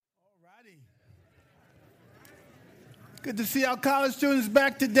Good to see our college students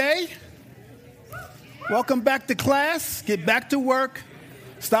back today. Welcome back to class. Get back to work.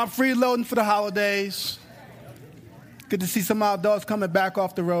 Stop freeloading for the holidays. Good to see some adults coming back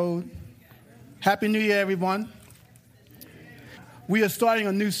off the road. Happy New Year, everyone. We are starting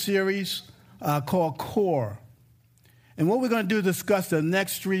a new series called Core. And what we're going to do to discuss the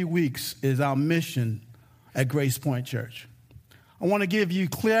next 3 weeks is our mission at Grace Point Church. I want to give you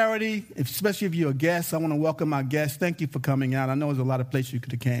clarity, especially if you're a guest. I want to welcome our guests. Thank you for coming out. I know there's a lot of places you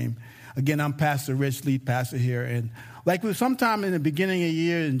could have came. Again, I'm Pastor Rich, lead pastor here. And like sometime in the beginning of the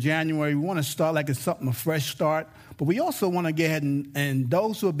year in January, we want to start like it's something, a fresh start. But we also want to get ahead and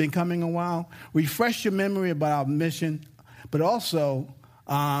those who have been coming a while, refresh your memory about our mission, but also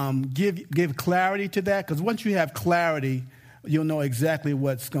give clarity to that. Because once you have clarity, you'll know exactly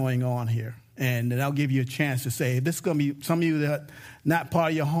what's going on here. And then I'll give you a chance to say, this is going to be some of you that are not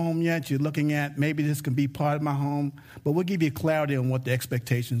part of your home yet. You're looking at, maybe this can be part of my home. But we'll give you clarity on what the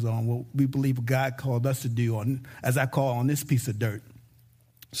expectations are and what we believe God called us to do, on, as I call, on this piece of dirt.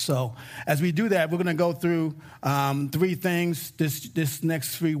 So as we do that, we're going to go through 3 things this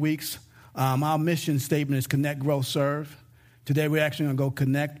next 3 weeks. Our mission statement is connect, grow, serve. Today we're actually going to go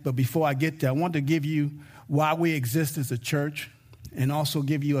connect. But before I get there, I want to give you why we exist as a church, and also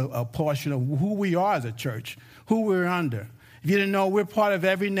give you a portion of who we are as a church, who we're under. If you didn't know, we're part of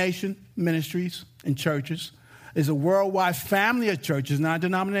Every Nation Ministries and churches. It's a worldwide family of churches, not a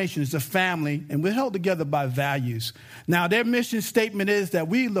denomination. It's a family, and we're held together by values. Now, their mission statement is that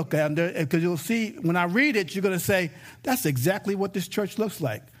we look under, because you'll see, when I read it, you're going to say, that's exactly what this church looks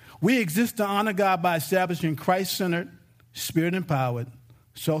like. We exist to honor God by establishing Christ-centered, Spirit-empowered,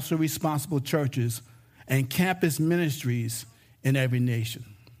 socially responsible churches and campus ministries in every nation.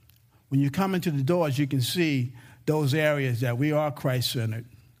 When you come into the doors, you can see those areas that we are Christ-centered,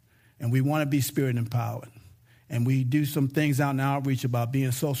 and we want to be Spirit-empowered. And we do some things out in outreach about being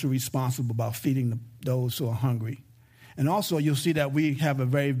socially responsible, about feeding those who are hungry. And also, you'll see that we have a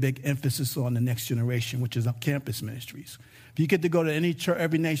very big emphasis on the next generation, which is our campus ministries. If you get to go to any church,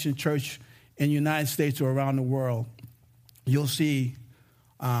 Every Nation church in the United States or around the world, you'll see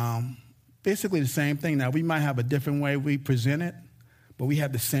basically the same thing. Now, we might have a different way we present it, but we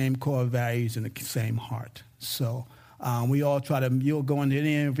have the same core values and the same heart. So we all try to, you'll go into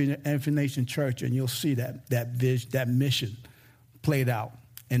any Every Nation church and you'll see that vision, that mission played out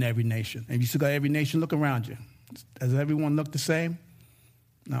in every nation. And if you still got every nation, look around you. Does everyone look the same?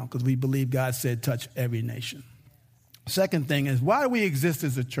 No, because we believe God said touch every nation. Second thing is, why do we exist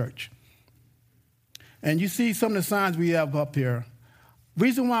as a church? And you see some of the signs we have up here.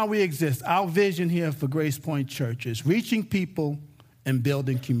 Reason why we exist, our vision here for Grace Point Church is reaching people and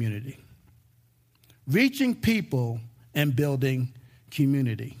building community. Reaching people and building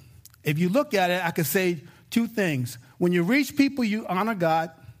community. If you look at it, I could say 2 things. When you reach people, you honor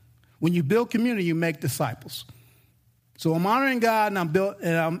God. When you build community, you make disciples. So I'm honoring God,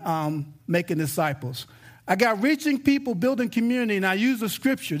 and I'm making disciples. I got reaching people, building community, and I use a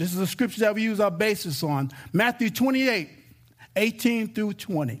scripture. This is a scripture that we use our basis on. Matthew 28:18 through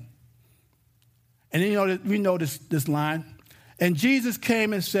 20. And we know this line. And Jesus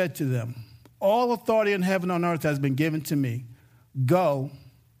came and said to them, all authority in heaven and on earth has been given to me. Go,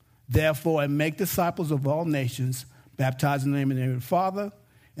 therefore, and make disciples of all nations, baptizing in the name of the Father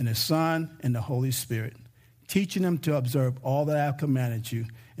and the Son and the Holy Spirit, teaching them to observe all that I have commanded you,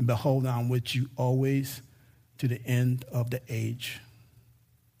 and behold, I'm with you always to the end of the age.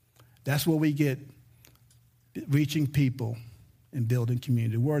 That's where we get reaching people and building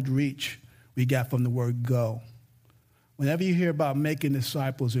community. The word reach we got from the word go. Whenever you hear about making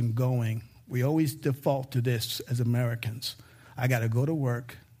disciples and going, we always default to this as Americans. I got to go to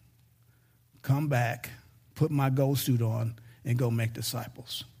work, come back, put my go suit on, and go make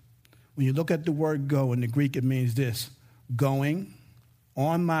disciples. When you look at the word go in the Greek, it means this: going,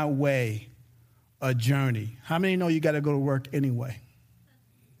 on my way, a journey. How many know you got to go to work anyway?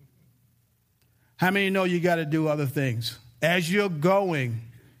 How many know you got to do other things? As you're going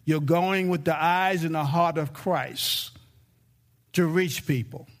with the eyes and the heart of Christ to reach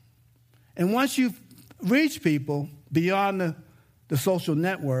people. And once you reach people beyond the social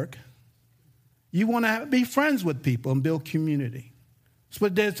network, you want to be friends with people and build community. That's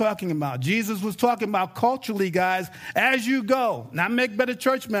what they're talking about. Jesus was talking about culturally, guys, as you go, not make better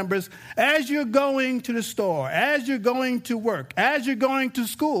church members, as you're going to the store, as you're going to work, as you're going to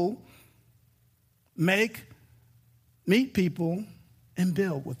school, meet people and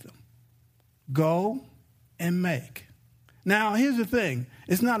build with them. Go and make. Now, here's the thing.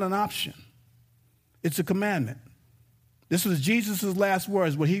 It's not an option. It's a commandment. This was Jesus' last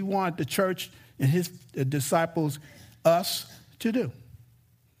words, where he wanted the church and his disciples us to do.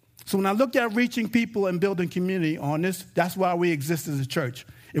 So when I look at reaching people and building community on this, that's why we exist as a church.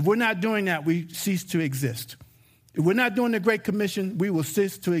 If we're not doing that, we cease to exist. If we're not doing the Great Commission, we will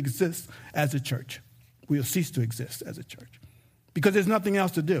cease to exist as a church. We will cease to exist as a church because there's nothing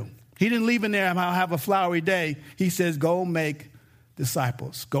else to do. He didn't leave in there, I'll have a flowery day. He says, go make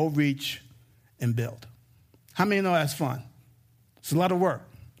disciples. Go reach and build. How many know that's fun? It's a lot of work,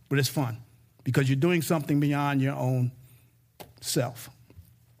 but it's fun because you're doing something beyond your own self.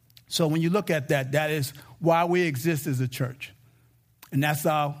 So when you look at that, that is why we exist as a church. And that's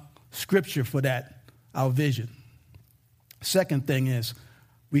our scripture for that, our vision. Second thing is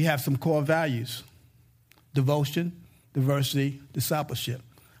we have some core values: devotion, diversity, discipleship.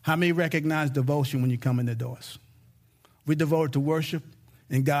 How many recognize devotion when you come in the doors? We're devoted to worship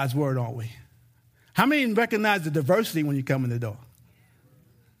and God's word, aren't we? How many recognize the diversity when you come in the door?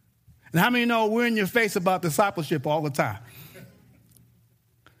 And how many know we're in your face about discipleship all the time?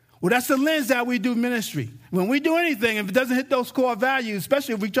 Well, that's the lens that we do ministry. When we do anything, if it doesn't hit those core values,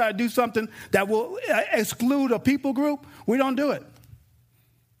 especially if we try to do something that will exclude a people group, we don't do it.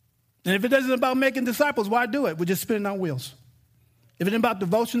 And if it isn't about making disciples, why do it? We're just spinning our wheels. If it's about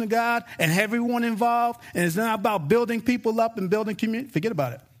devotion to God and everyone involved, and it's not about building people up and building community, forget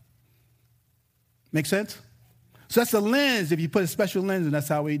about it. Make sense? So that's the lens. If you put a special lens, and that's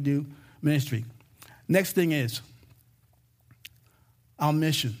how we do ministry. Next thing is our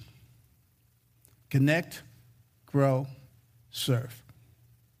mission. Connect, grow, serve.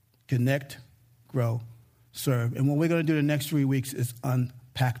 Connect, grow, serve. And what we're going to do the next 3 weeks is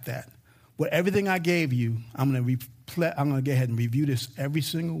unpack that. With everything I gave you, I'm going to go ahead and review this every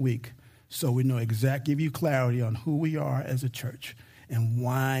single week so we know give you clarity on who we are as a church and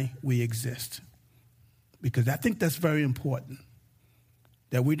why we exist. Because I think that's very important,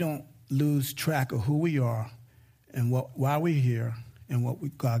 that we don't lose track of who we are and why we're here and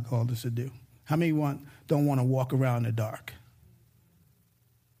what God called us to do. How many don't want to walk around in the dark?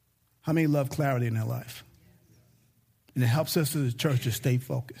 How many love clarity in their life? And it helps us as a church to stay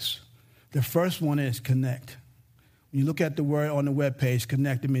focused. The first one is connect. When you look at the word on the webpage,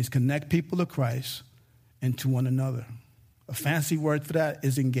 connect, it means connect people to Christ and to one another. A fancy word for that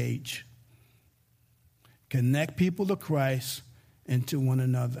is engage. Connect people to Christ and to one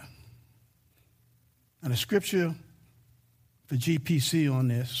another. And the scripture for GPC on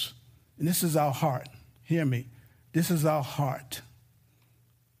this, and this is our heart. Hear me. This is our heart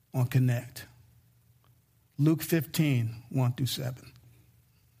on connect. Luke 15, 1 through 7.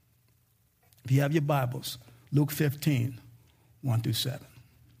 If you have your Bibles, Luke 15, 1 through 7.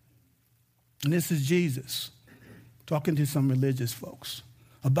 And this is Jesus talking to some religious folks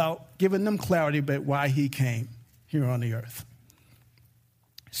about giving them clarity about why he came here on the earth.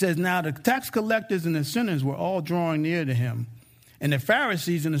 It says, now the tax collectors and the sinners were all drawing near to him, and the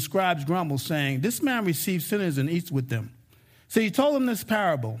Pharisees and the scribes grumbled, saying, this man receives sinners and eats with them. So he told them this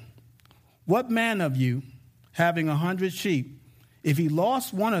parable. What man of you, having 100 sheep, if he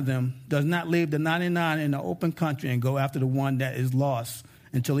lost one of them, does not leave the 99 in the open country and go after the one that is lost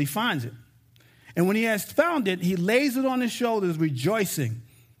until he finds it? And when he has found it, he lays it on his shoulders, rejoicing.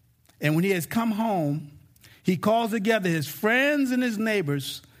 And when he has come home, he calls together his friends and his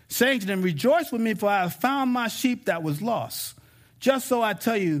neighbors, saying to them, rejoice with me, for I have found my sheep that was lost. Just so I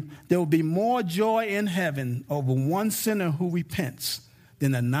tell you, there will be more joy in heaven over one sinner who repents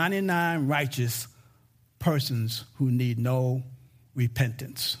than the 99 righteous persons who need no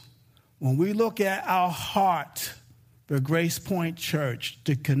repentance. When we look at our heart, the Grace Point Church,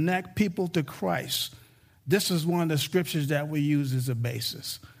 to connect people to Christ, this is one of the scriptures that we use as a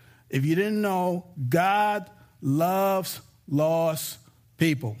basis. If you didn't know, God loves lost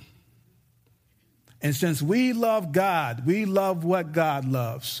people. And since we love God, we love what God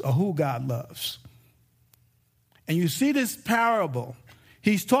loves or who God loves. And you see this parable.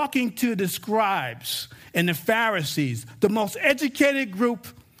 He's talking to the scribes and the Pharisees, the most educated group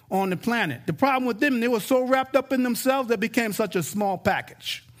on the planet. The problem with them, they were so wrapped up in themselves, they became such a small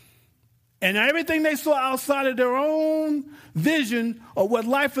package. And everything they saw outside of their own vision of what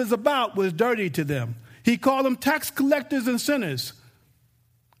life is about was dirty to them. He called them tax collectors and sinners.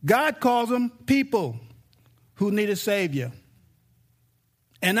 God calls them people who need a Savior.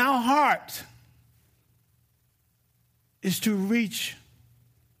 And our heart is to reach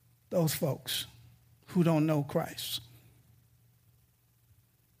those folks who don't know Christ.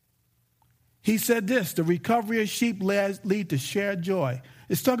 He said this, the recovery of sheep lead to shared joy.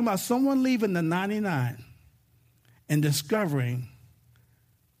 It's talking about someone leaving the 99 and discovering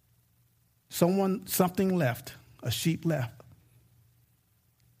something left, a sheep left,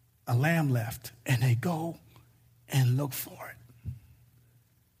 a lamb left, and they go and look for it.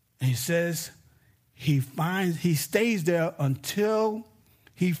 And he says he stays there until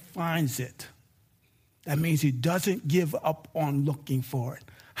he finds it. That means he doesn't give up on looking for it.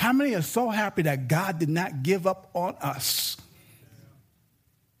 How many are so happy that God did not give up on us?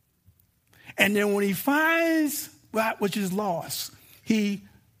 And then when he finds that which is lost, he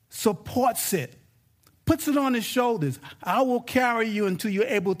supports it, puts it on his shoulders. I will carry you until you're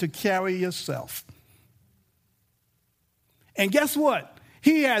able to carry yourself. And guess what?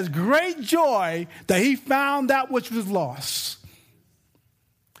 He has great joy that he found that which was lost.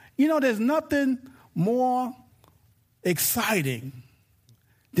 You know, there's nothing more exciting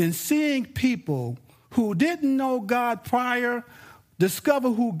than seeing people who didn't know God prior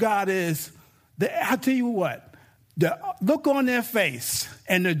discover who God is. I tell you what, the look on their face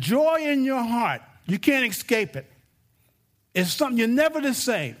and the joy in your heart, you can't escape it. It's something you're never the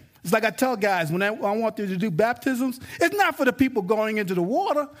same. It's like I tell guys when I want them to do baptisms, it's not for the people going into the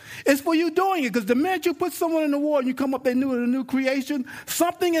water. It's for you doing it, because the minute you put someone in the water and you come up a new creation,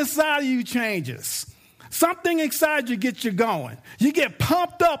 something inside of you changes. Something inside you gets you going. You get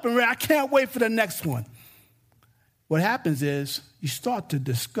pumped up and I can't wait for the next one. What happens is you start to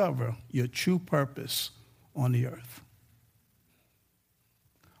discover your true purpose on the earth.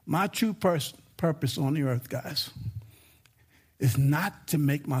 My true purpose on the earth, guys, is not to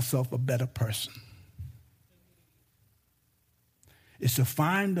make myself a better person. It's to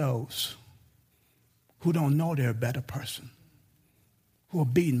find those who don't know they're a better person, who are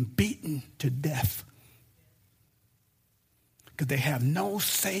being beaten to death because they have no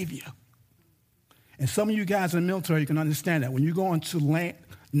savior. And some of you guys in the military, you can understand that. When you go into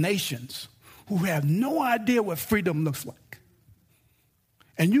nations who have no idea what freedom looks like,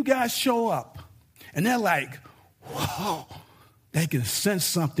 and you guys show up, and they're like, whoa, they can sense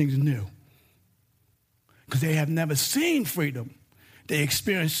something's new. Because they have never seen freedom. They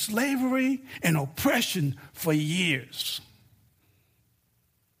experienced slavery and oppression for years.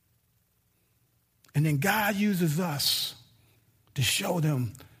 And then God uses us to show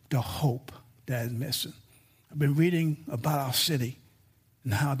them the hope that is missing. I've been reading about our city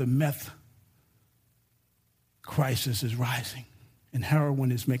and how the meth crisis is rising and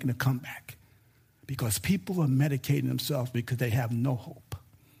heroin is making a comeback because people are medicating themselves because they have no hope.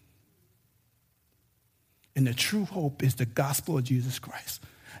 And the true hope is the gospel of Jesus Christ.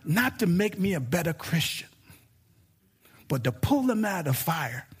 Not to make me a better Christian, but to pull them out of the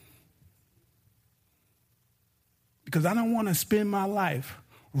fire. Because I don't want to spend my life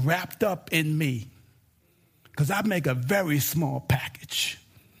wrapped up in me. Because I make a very small package.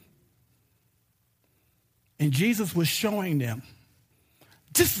 And Jesus was showing them,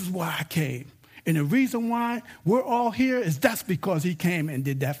 this is why I came. And the reason why we're all here is that's because he came and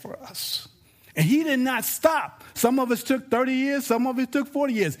did that for us. And he did not stop. Some of us took 30 years, some of us took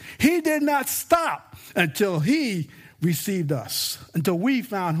 40 years. He did not stop until he received us, until we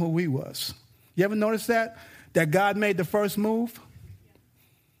found who he was. You ever notice that? That God made the first move?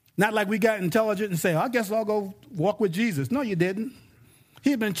 Not like we got intelligent and say, I guess I'll go walk with Jesus. No, you didn't.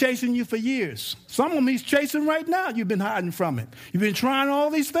 He's been chasing you for years. Some of them he's chasing right now. You've been hiding from it. You've been trying all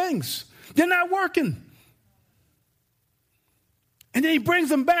these things. They're not working. And then he brings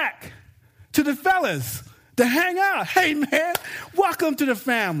them back to the fellas to hang out. Hey, man, welcome to the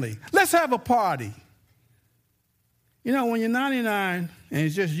family. Let's have a party. You know, when you're 99 and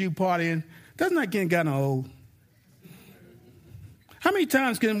it's just you partying, doesn't that get kind of old? How many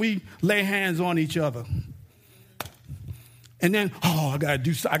times can we lay hands on each other? And then, I got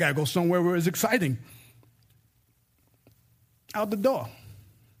to go somewhere where it's exciting. Out the door.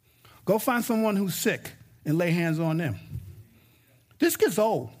 Go find someone who's sick and lay hands on them. This gets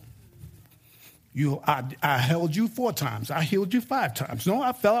old. I held you 4 times. I healed you 5 times. No,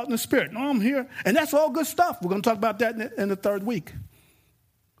 I fell out in the spirit. No, I'm here. And that's all good stuff. We're going to talk about that in the 3rd week.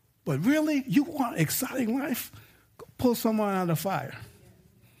 But really, you want exciting life? Go pull someone out of the fire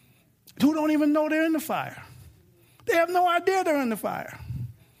who don't even know they're in the fire. They have no idea they're in the fire.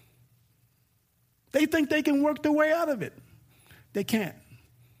 They think they can work their way out of it. They can't.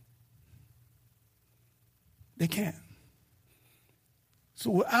 They can't.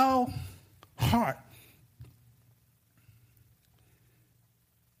 So with our heart,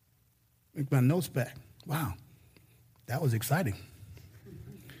 make my notes back. Wow, that was exciting.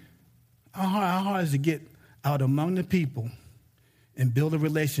 Our heart is to get out among the people and build a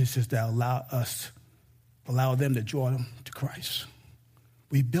relationship that allow them to draw them to Christ.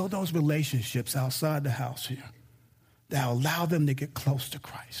 We build those relationships outside the house here that allow them to get close to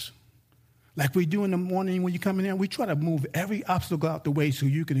Christ. Like we do in the morning when you come in here, we try to move every obstacle out the way so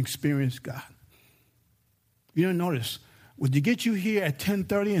you can experience God. You didn't notice. Would you get you here at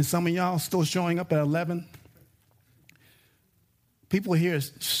 10:30 and some of y'all still showing up at 11? People here at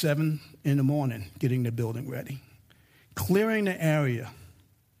 7 in the morning getting the building ready, clearing the area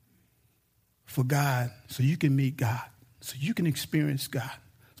for God so you can meet God, so you can experience God.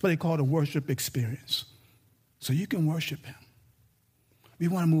 That's what they call the worship experience, so you can worship him. We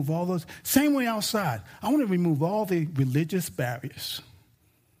want to move all those. Same way outside. I want to remove all the religious barriers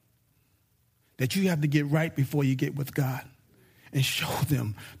that you have to get right before you get with God and show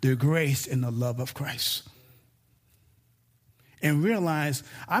them the grace and the love of Christ. And realize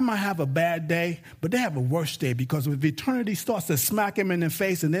I might have a bad day, but they have a worse day, because if eternity starts to smack them in the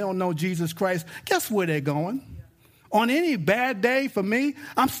face and they don't know Jesus Christ, guess where they're going? On any bad day for me,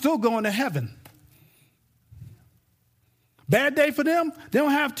 I'm still going to heaven. Bad day for them, they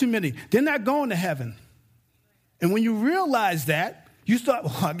don't have too many. They're not going to heaven. And when you realize that, you start,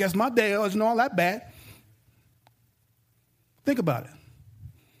 well, I guess my day isn't all that bad. Think about it.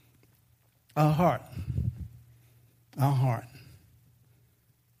 Our heart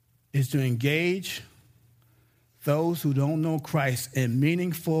is to engage those who don't know Christ in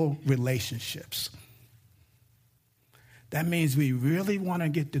meaningful relationships. That means we really want to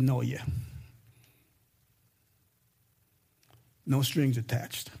get to know you. No strings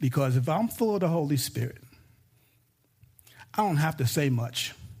attached. Because if I'm full of the Holy Spirit, I don't have to say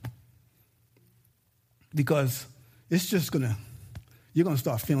much. Because it's just you're going to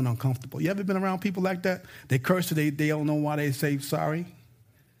start feeling uncomfortable. You ever been around people like that? They curse, they don't know why they say sorry.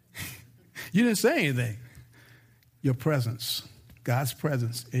 You didn't say anything. Your presence, God's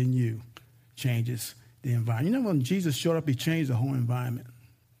presence in you, changes the environment. You know, when Jesus showed up, he changed the whole environment.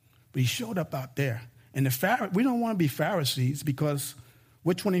 But he showed up out there. And we don't want to be Pharisees, because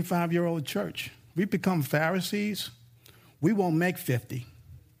we're a 25-year-old church. We become Pharisees, we won't make 50.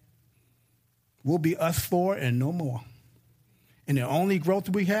 We'll be us 4 and no more. And the only growth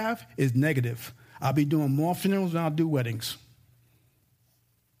we have is negative. I'll be doing more funerals than I'll do weddings.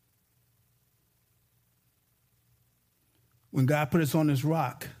 When God put us on this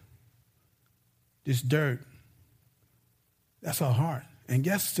rock, this dirt, that's our heart. And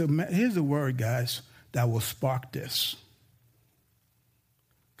here's a word, guys, that will spark this.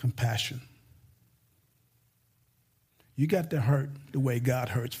 Compassion. You got to hurt the way God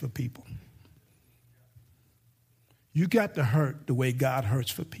hurts for people. You got to hurt the way God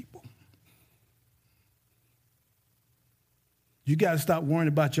hurts for people. You got to stop worrying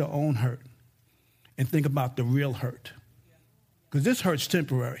about your own hurt and think about the real hurt. Because this hurt's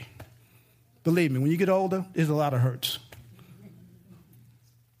temporary. Believe me, when you get older, there's a lot of hurts.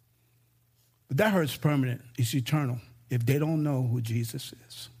 But that hurt's permanent. It's eternal if they don't know who Jesus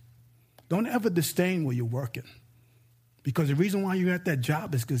is. Don't ever disdain where you're working. Because the reason why you're at that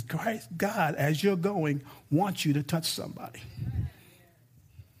job is because God, as you're going, wants you to touch somebody.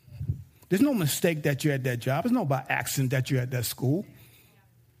 There's no mistake that you're at that job. It's no by accident that you're at that school.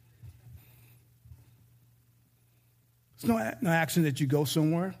 It's no accident that you go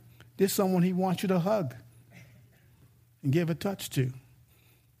somewhere. There's someone he wants you to hug and give a touch to.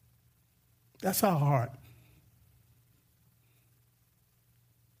 That's our heart.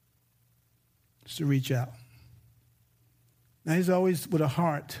 It's to reach out. Now, he's always with a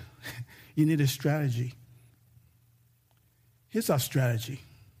heart. You need a strategy. Here's our strategy.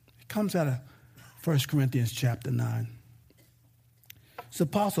 It comes out of 1 Corinthians chapter 9. It's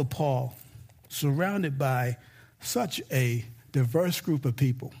Apostle Paul, surrounded by such a diverse group of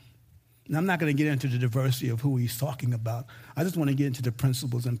people. And I'm not going to get into the diversity of who he's talking about. I just want to get into the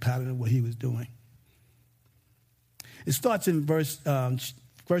principles and pattern of what he was doing. It starts in 1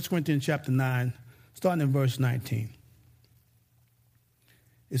 Corinthians chapter 9, starting in verse 19.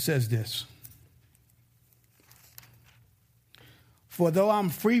 It says this: "For though I'm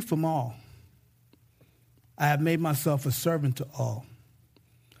free from all, I have made myself a servant to all,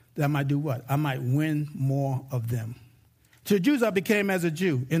 that I might do what? I might win more of them. To the Jews I became as a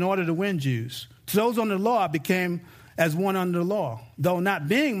Jew, in order to win Jews. To those under the law I became as one under the law, though not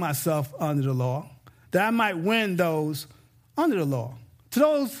being myself under the law, that I might win those under the law. To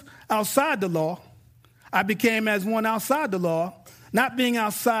those outside the law I became as one outside the law, not being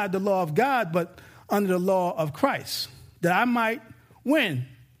outside the law of God, but under the law of Christ, that I might win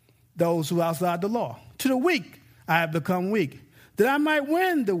those who are outside the law. To the weak I have become weak, that I might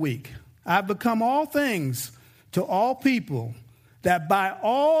win the weak. I have become all things to all people, that by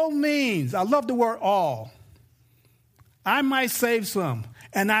all means," I love the word all, "I might save some.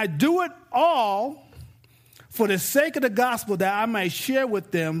 And I do it all for the sake of the gospel, that I might share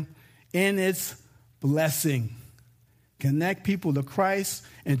with them in its blessing." Connect people to Christ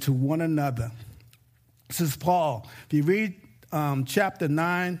and to one another. This is Paul. If you read chapter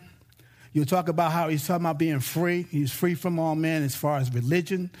 9, you'll talk about how he's talking about being free. He's free from all men as far as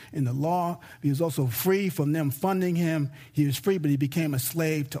religion and the law. He was also free from them funding him. He was free, but he became a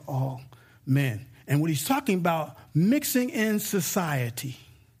slave to all men. And what he's talking about, mixing in society.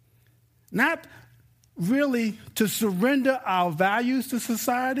 Not really to surrender our values to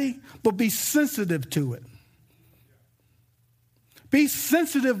society, but be sensitive to it. Be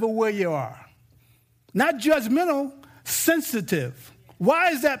sensitive of where you are. Not judgmental, sensitive.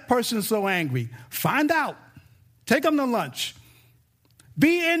 Why is that person so angry? Find out. Take them to lunch.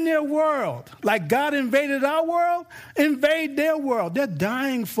 Be in their world. Like God invaded our world, invade their world. They're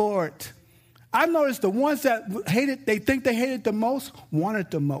dying for it. I noticed the ones that hated, they think they hated the most, want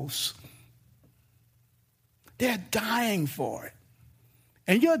it the most. They're dying for it.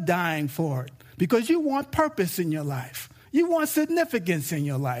 And you're dying for it because you want purpose in your life. You want significance in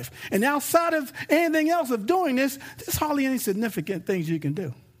your life. And outside of anything else of doing this, there's hardly any significant things you can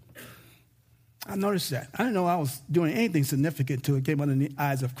do. I noticed that. I didn't know I was doing anything significant until it came under the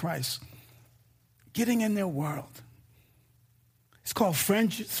eyes of Christ. Getting in their world. It's called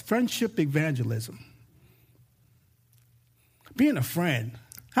friendship evangelism. Being a friend.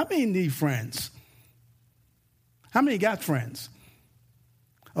 How many need friends? How many got friends?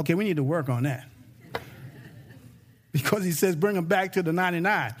 Okay, we need to work on that. Because he says bring them back to the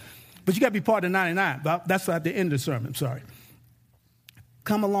 99. But you got to be part of the 99. That's at the end of the sermon, sorry.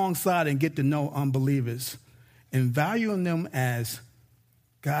 Come alongside and get to know unbelievers and valuing them as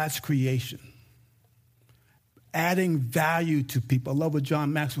God's creation. Adding value to people. I love what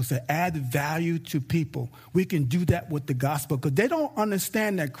John Maxwell said. Add value to people. We can do that with the gospel because they don't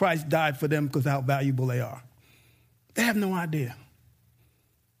understand that Christ died for them because of how valuable they are. They have no idea.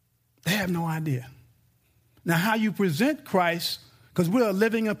 They have no idea. Now, how you present Christ, because we're a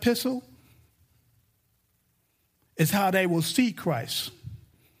living epistle, is how they will see Christ.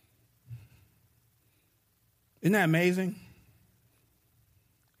 Isn't that amazing?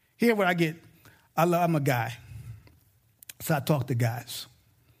 Here what I get, I'm a guy. So I talk to guys.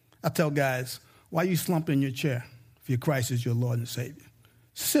 I tell guys, why you slumping in your chair if your Christ is your Lord and Savior?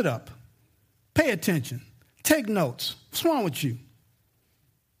 Sit up. Pay attention. Take notes. What's wrong with you?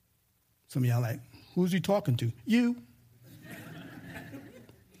 Some of y'all like, who's he talking to? You.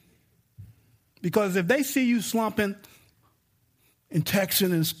 Because if they see you slumping in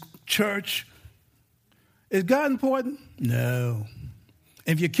texting in church, is God important? No.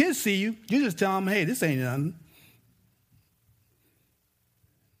 If your kids see you, you just tell them, hey, this ain't nothing.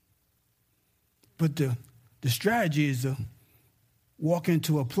 But the strategy is to walk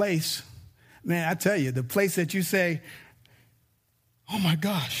into a place. Man, I tell you, the place that you say, oh my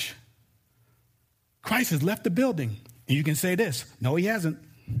gosh, Christ has left the building. And you can say this, no, he hasn't.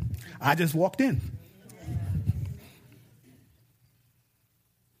 I just walked in.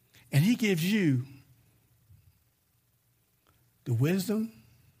 And he gives you the wisdom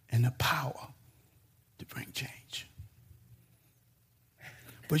and the power to bring change.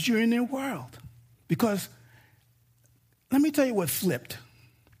 But you're in their world. Because let me tell you what flipped.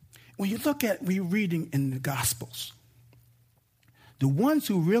 When you look at rereading in the Gospels, the ones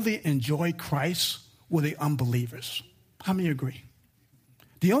who really enjoyed Christ were the unbelievers. How many agree?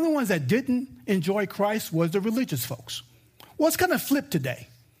 The only ones that didn't enjoy Christ was the religious folks. Well, it's kind of flipped today.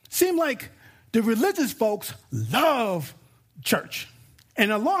 Seemed like the religious folks love church,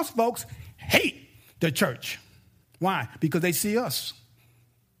 and the lost folks hate the church. Why? Because they see us.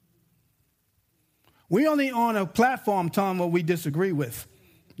 We only on a platform telling them what we disagree with,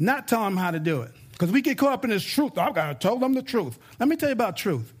 not telling them how to do it. Because we get caught up in this truth. I've got to tell them the truth. Let me tell you about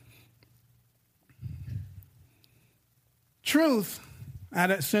truth. Truth, out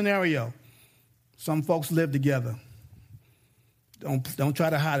of that scenario, some folks live together. Don't try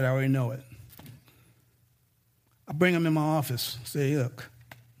to hide it. I already know it. I bring them in my office. Say, look,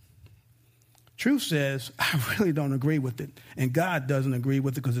 truth says, I really don't agree with it. And God doesn't agree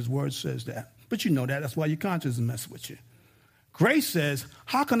with it because his word says that. But you know that. That's why your conscience is messing with you. Grace says,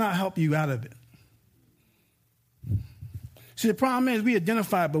 how can I help you out of it? See, the problem is we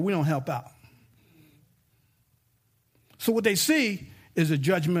identify, but we don't help out. So what they see is a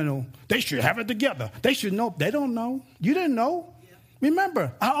judgmental, they should have it together. They should know. They don't know. You didn't know. Yeah.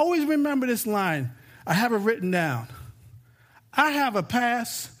 Remember, I always remember this line. I have it written down. I have a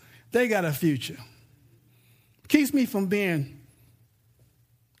past. They got a future. Keeps me from being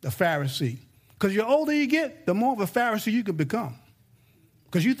the Pharisee. Because the older you get, the more of a Pharisee you can become.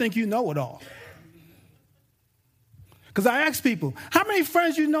 Because you think you know it all. Because I ask people, how many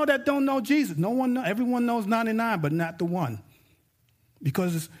friends you know that don't know Jesus? No one knows. Everyone knows 99, but not the one.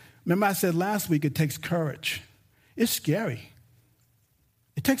 Because remember I said last week it takes courage. It's scary.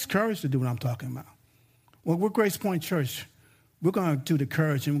 It takes courage to do what I'm talking about. Well, we're Grace Point Church. We're going to do the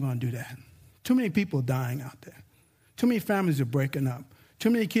courage, and we're going to do that. Too many people are dying out there. Too many families are breaking up. Too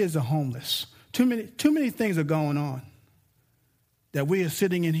many kids are homeless. Too many things are going on that we are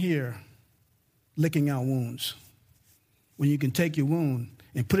sitting in here licking our wounds. When you can take your wound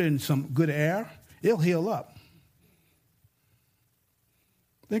and put it in some good air, it'll heal up.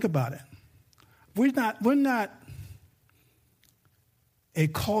 Think about it. We're not a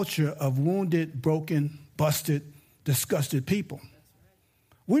culture of wounded, broken, busted, disgusted people.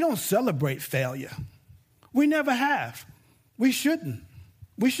 We don't celebrate failure. We never have. We shouldn't.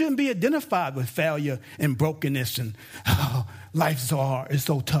 We shouldn't be identified with failure and brokenness and life's so hard, it's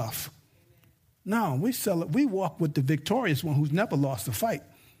so tough. No, we walk with the victorious one who's never lost a fight.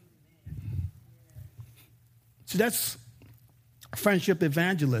 So that's friendship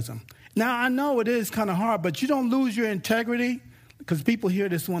evangelism. Now, I know it is kind of hard, but you don't lose your integrity, because people hear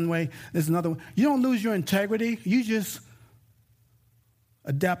this one way, there's another one. You don't lose your integrity. You just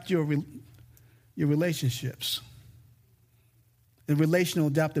adapt your relationships and relational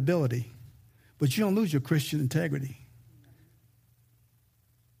adaptability, but you don't lose your Christian integrity.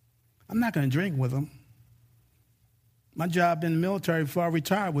 I'm not going to drink with them. My job in the military before I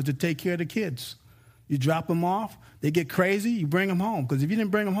retired was to take care of the kids. You drop them off, they get crazy, you bring them home. Because if you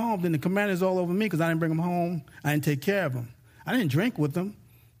didn't bring them home, then the commander's all over me because I didn't bring them home. I didn't take care of them. I didn't drink with them.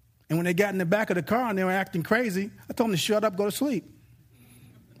 And when they got in the back of the car and they were acting crazy, I told them to shut up, go to sleep.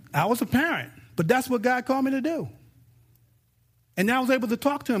 I was a parent, but that's what God called me to do. And I was able to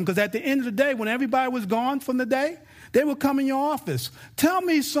talk to them because at the end of the day, when everybody was gone from the day, they would come in your office. Tell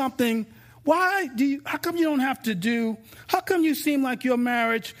me something. How come you don't have to do? How come you seem like your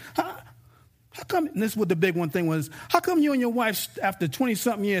marriage? How come, and this is what the big one thing was, how come you and your wife, after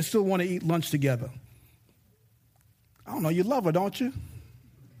 20-something years, still want to eat lunch together? I don't know, you love her, don't you?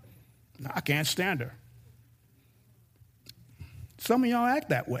 No, I can't stand her. Some of y'all act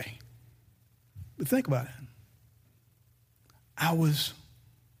that way. But think about it. I was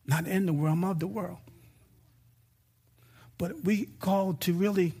not in the world, I'm of the world. But we called to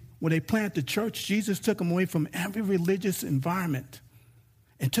really, when they planted the church, Jesus took them away from every religious environment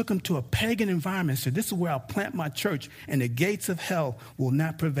and took them to a pagan environment and said, this is where I'll plant my church and the gates of hell will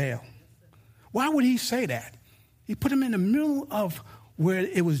not prevail. Why would he say that? He put them in the middle of where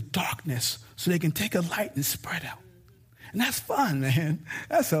it was darkness so they can take a light and spread out. And that's fun, man.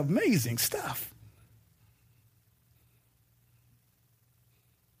 That's amazing stuff.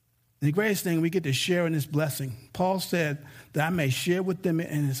 And the greatest thing, we get to share in this blessing. Paul said that I may share with them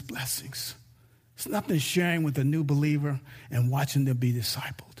in his blessings. It's nothing sharing with a new believer and watching them be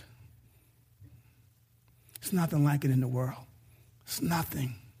discipled. It's nothing like it in the world. It's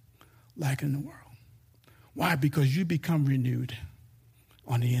nothing like it in the world. Why? Because you become renewed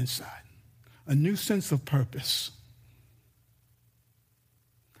on the inside. A new sense of purpose.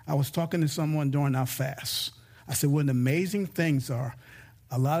 I was talking to someone during our fast. I said, what amazing things are,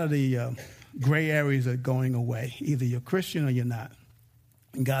 a lot of the gray areas are going away. Either you're Christian or you're not.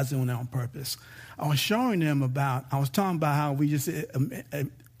 And God's doing that on purpose. I was showing them I was talking about how we just,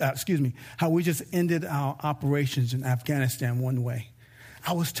 how we just ended our operations in Afghanistan one way.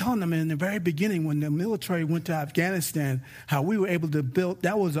 I was telling them in the very beginning when the military went to Afghanistan, how we were able to build,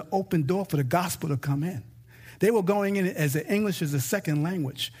 that was an open door for the gospel to come in. They were going in as English as a second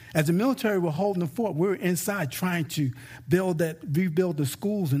language. As the military were holding the fort, we were inside trying to rebuild the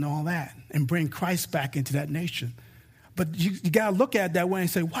schools and all that and bring Christ back into that nation. But you got to look at it that way and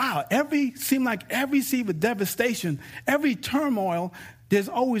say, wow, seem like every seed of devastation, every turmoil, there's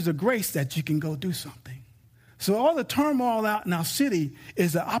always a grace that you can go do something. So all the turmoil out in our city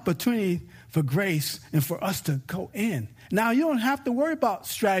is an opportunity for grace and for us to go in. Now, you don't have to worry about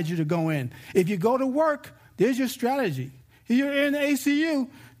strategy to go in. If you go to work, there's your strategy. If you're in the ACU,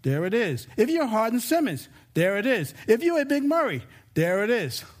 there it is. If you're Hardin-Simmons, there it is. If you're at Big Murray, there it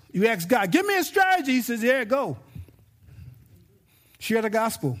is. You ask God, give me a strategy. He says, there, go. Share the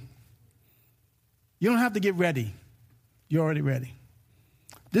gospel. You don't have to get ready. You're already ready.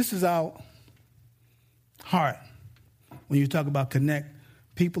 This is our heart when you talk about connect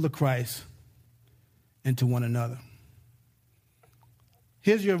people to Christ and to one another.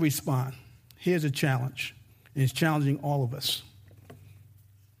 Here's your response. Here's a challenge. And it's challenging all of us.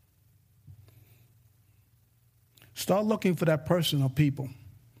 Start looking for that person or people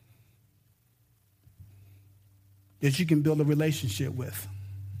that you can build a relationship with.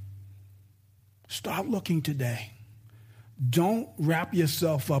 Start looking today. Don't wrap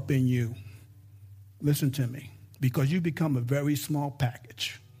yourself up in you. Listen to me. because you become a very small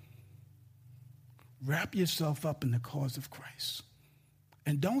package. Wrap yourself up in the cause of Christ.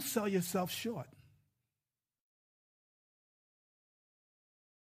 And don't sell yourself short.